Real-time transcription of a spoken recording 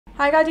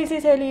Hi guys, this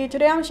is Haley.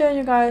 Today I'm showing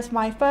you guys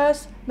my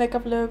first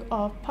makeup look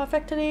of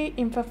Perfectly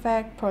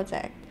Imperfect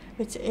project,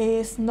 which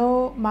is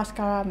no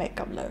mascara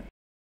makeup look.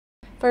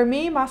 For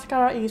me,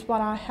 mascara is what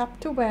I have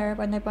to wear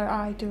whenever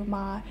I do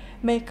my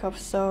makeup,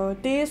 so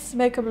this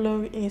makeup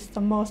look is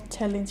the most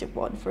challenging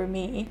one for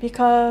me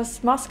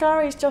because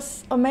mascara is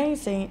just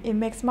amazing. It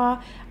makes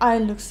my eye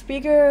look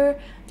bigger,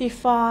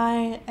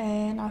 defined,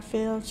 and I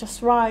feel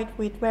just right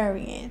with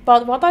wearing it.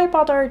 But what I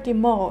bother the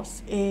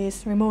most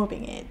is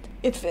removing it.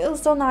 It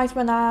feels so nice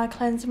when I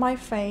cleanse my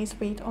face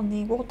with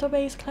only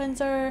water-based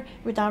cleanser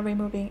without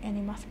removing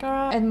any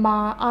mascara, and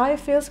my eye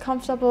feels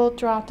comfortable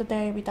throughout the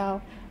day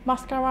without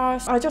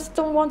mascaras. I just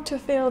don't want to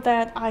feel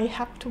that I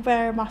have to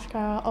wear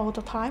mascara all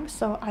the time,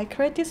 so I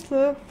create this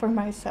look for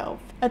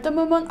myself. At the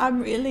moment,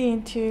 I'm really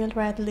into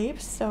red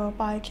lips, so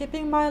by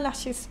keeping my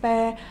lashes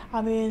bare, I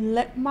will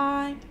let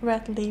my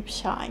red lip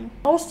shine.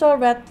 Also,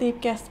 red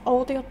lip gets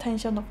all the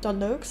attention of the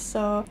look,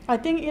 so I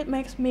think it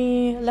makes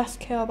me less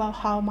care about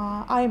how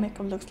my eye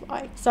makeup looks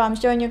like. So I'm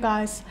showing you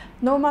guys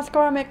no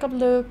mascara makeup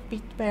look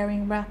with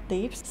wearing red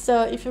lips.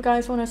 So if you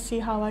guys want to see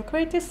how I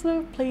create this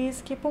look,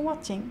 please keep on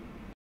watching.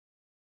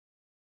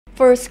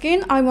 For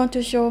skin, I want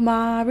to show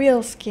my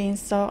real skin,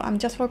 so I'm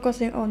just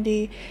focusing on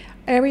the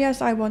areas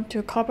I want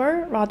to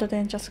cover rather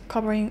than just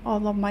covering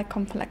all of my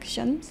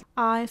complexions.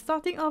 I'm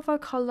starting off a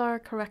color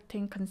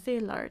correcting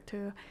concealer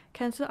to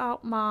cancel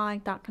out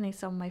my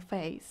darkness on my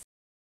face.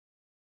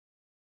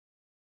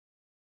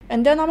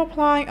 And then I'm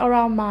applying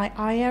around my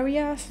eye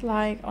areas,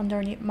 like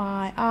underneath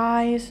my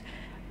eyes,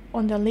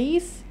 on the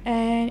lids,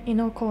 and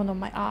inner corner of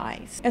my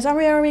eyes. As I'm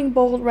wearing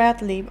bold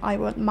red lip, I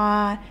want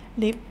my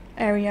lip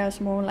areas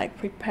more like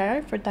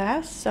prepared for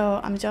that, so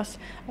I'm just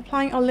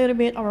applying a little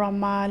bit around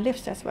my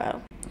lips as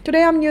well.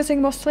 Today I'm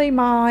using mostly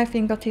my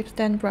fingertips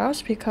than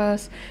brush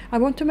because I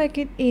want to make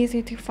it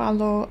easy to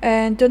follow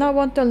and do not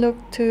want the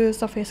look too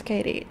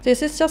sophisticated.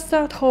 This is just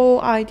the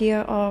whole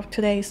idea of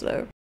today's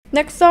look.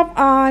 Next up,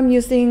 I'm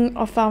using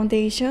a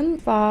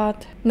foundation,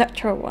 but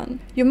natural one.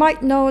 You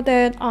might know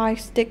that I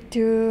stick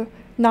to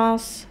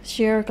NARS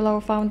Sheer Glow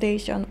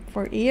foundation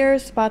for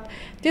years, but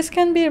this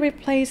can be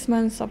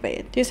replacements of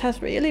it. This has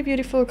really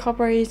beautiful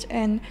coverage,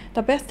 and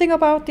the best thing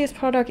about this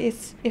product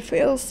is it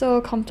feels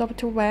so comfortable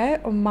to wear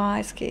on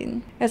my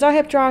skin. As I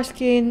have dry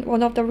skin,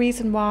 one of the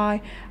reasons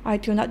why I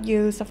do not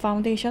use the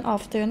foundation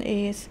often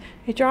is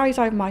it dries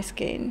out my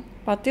skin,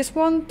 but this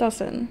one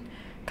doesn't.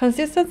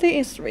 Consistency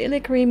is really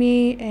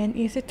creamy and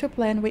easy to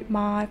blend with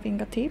my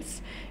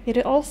fingertips. It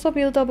is also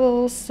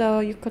buildable,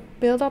 so you could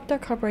build up the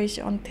coverage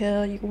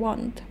until you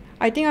want.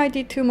 I think I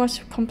did too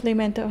much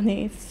compliment on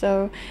it,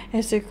 so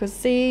as you could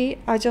see,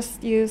 I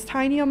just use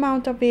tiny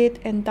amount of it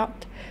and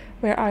dot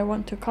where I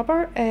want to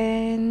cover,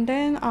 and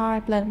then I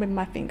blend with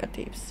my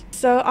fingertips.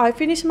 So I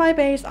finished my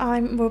base.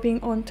 I'm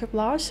moving on to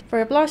blush.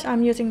 For blush,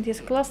 I'm using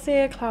this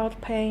Glossier Cloud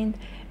Paint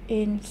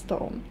in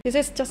Storm. This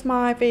is just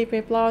my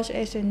favorite blush.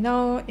 As you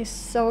know, it's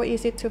so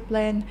easy to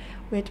blend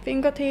with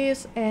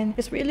fingertips, and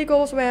it really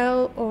goes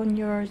well on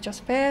your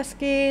just bare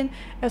skin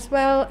as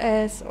well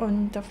as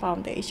on the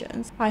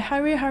foundations. I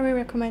highly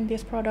recommend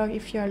this product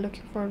if you are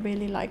looking for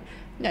really like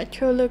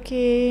natural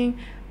looking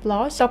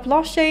blush. The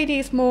blush shade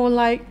is more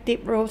like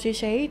deep rosy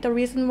shade. The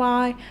reason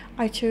why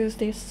I choose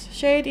this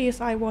shade is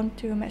I want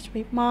to match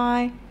with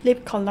my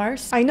lip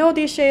colors. I know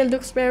this shade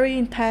looks very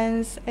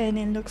intense and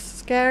it looks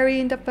scary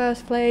in the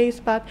first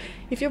place, but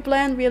if you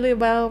blend really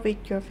well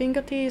with your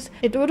fingertips,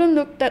 it wouldn't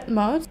look that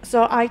much.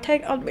 So I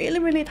take a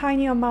really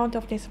tiny amount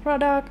of this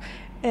product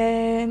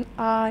and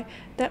I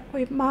dab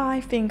with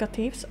my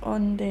fingertips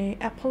on the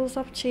apples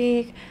of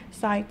cheek,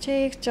 side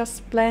cheeks,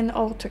 just blend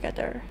all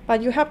together.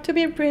 But you have to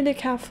be really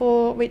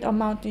careful with the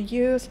amount you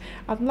use.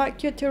 I'd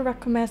like you to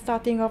recommend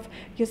starting off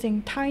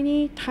using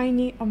tiny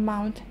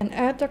amount and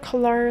add the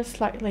color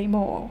slightly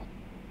more.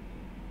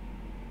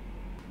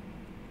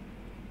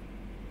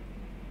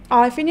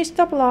 I finished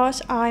the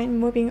blush. I'm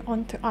moving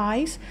on to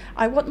eyes.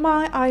 I want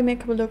my eye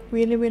makeup look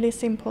really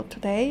simple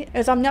today.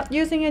 As I'm not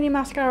using any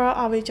mascara,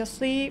 I will just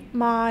leave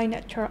my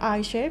natural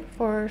eye shape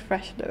for a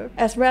fresh look.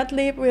 As red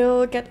lip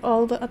will get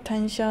all the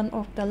attention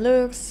of the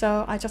look,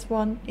 so I just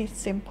want it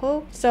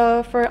simple.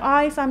 So for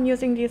eyes, I'm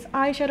using this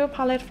eyeshadow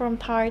palette from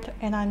Tarte,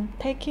 and I'm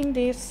taking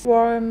this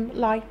warm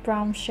light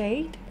brown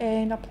shade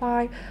and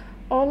apply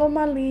all of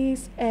my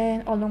lids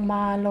and along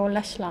my lower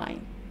lash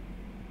line.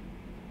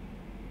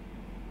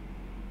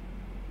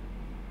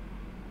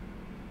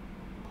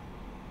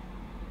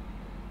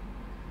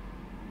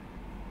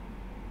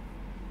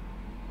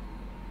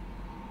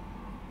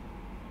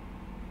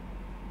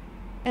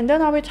 And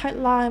then I will tight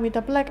line with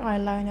the black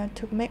eyeliner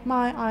to make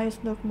my eyes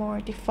look more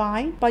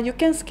defined. But you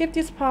can skip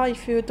this part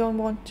if you don't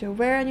want to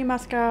wear any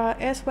mascara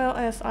as well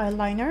as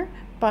eyeliner.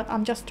 But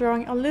I'm just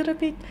drawing a little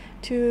bit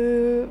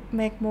to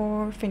make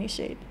more finish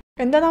it.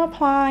 And then I'm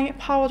applying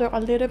powder a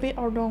little bit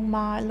along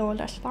my lower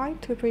lash line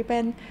to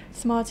prevent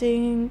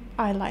smudging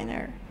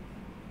eyeliner.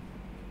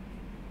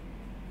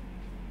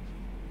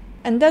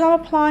 And then I'm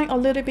applying a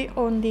little bit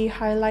on the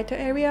highlighter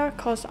area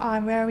because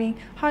I'm wearing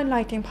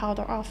highlighting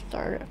powder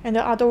after. And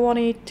I don't want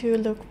it to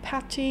look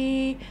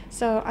patchy,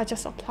 so I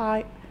just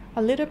apply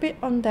a little bit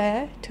on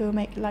there to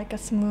make like a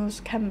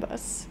smooth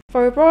canvas.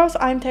 For brows,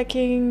 I'm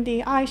taking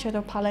the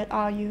eyeshadow palette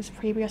I used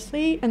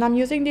previously, and I'm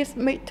using this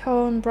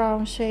mid-tone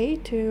brown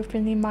shade to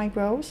fill in my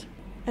brows.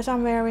 As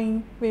I'm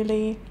wearing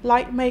really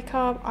light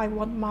makeup, I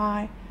want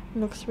my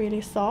looks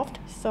really soft,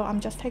 so I'm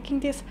just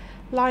taking this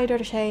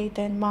lighter shade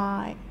than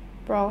my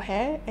brow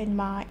hair and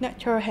my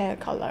natural hair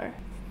color.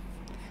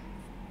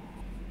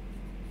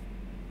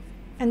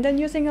 And then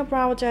using a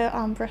brow gel,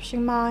 I'm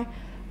brushing my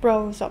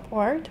brows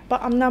upward,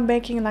 but I'm not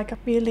making like a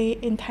really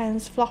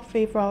intense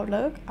fluffy brow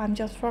look. I'm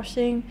just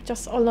brushing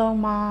just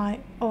along my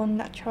own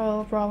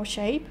natural brow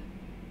shape.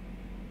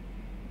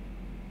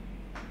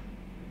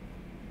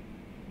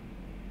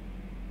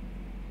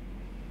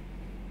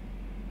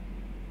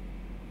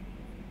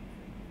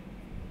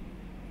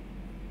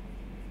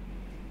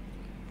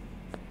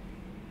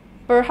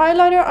 For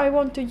highlighter, I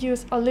want to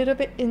use a little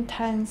bit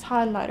intense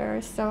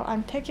highlighter, so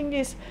I'm taking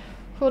this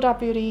Huda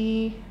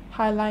Beauty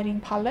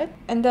highlighting palette,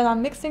 and then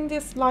I'm mixing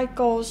this light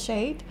gold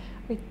shade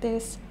with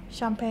this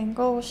champagne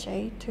gold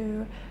shade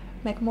to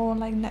make more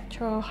like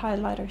natural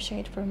highlighter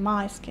shade for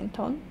my skin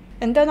tone.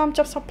 And then I'm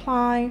just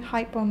applying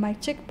hype on my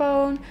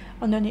cheekbone,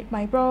 underneath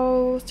my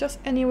brows, just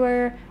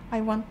anywhere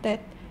I want that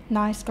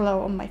nice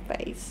glow on my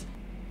face.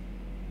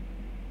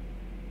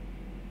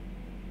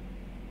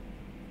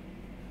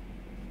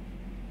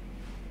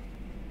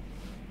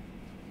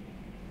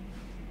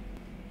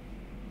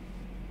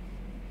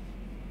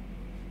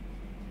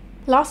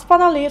 Last but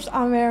not least,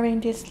 I'm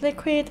wearing this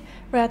liquid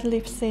red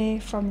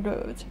lipstick from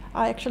Rouge.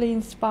 I actually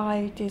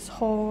inspired this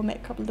whole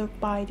makeup look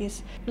by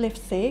this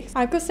lipstick.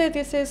 I could say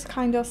this is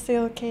kind of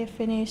silky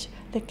finish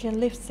liquid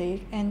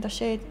lipstick, and the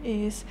shade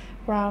is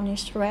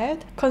brownish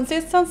red.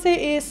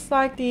 Consistency is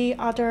like the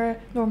other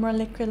normal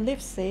liquid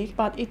lipstick,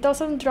 but it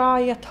doesn't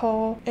dry at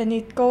all and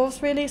it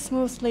goes really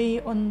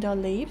smoothly on the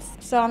lips.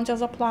 So I'm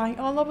just applying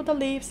all over the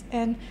lips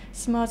and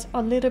smudge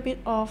a little bit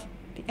of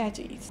the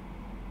edges.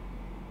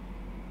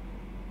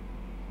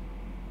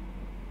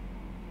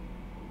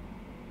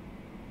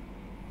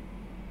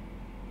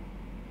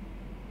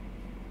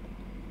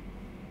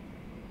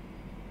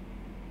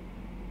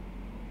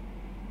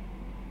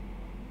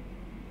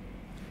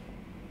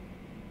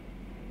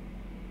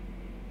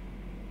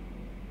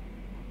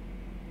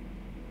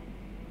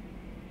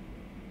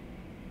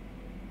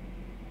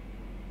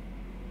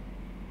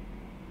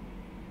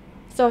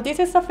 So this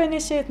is a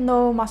finished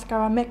no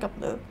mascara makeup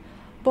look.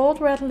 Bold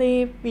red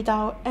lip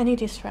without any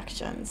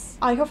distractions.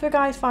 I hope you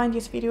guys find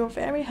this video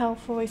very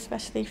helpful,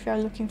 especially if you're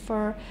looking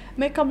for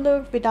makeup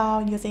look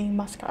without using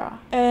mascara.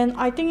 And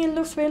I think it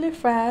looks really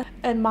fresh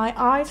and my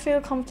eyes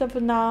feel comfortable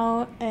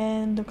now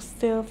and looks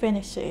still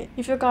finished.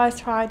 If you guys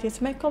try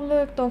this makeup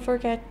look, don't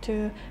forget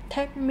to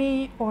tag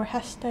me or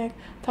hashtag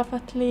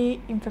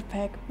perfectly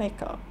imperfect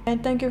makeup.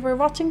 And thank you for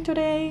watching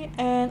today,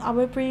 and I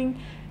will bring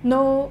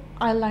no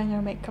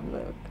eyeliner makeup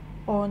look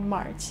on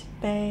March.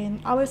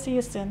 Then I will see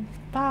you soon.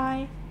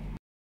 Bye!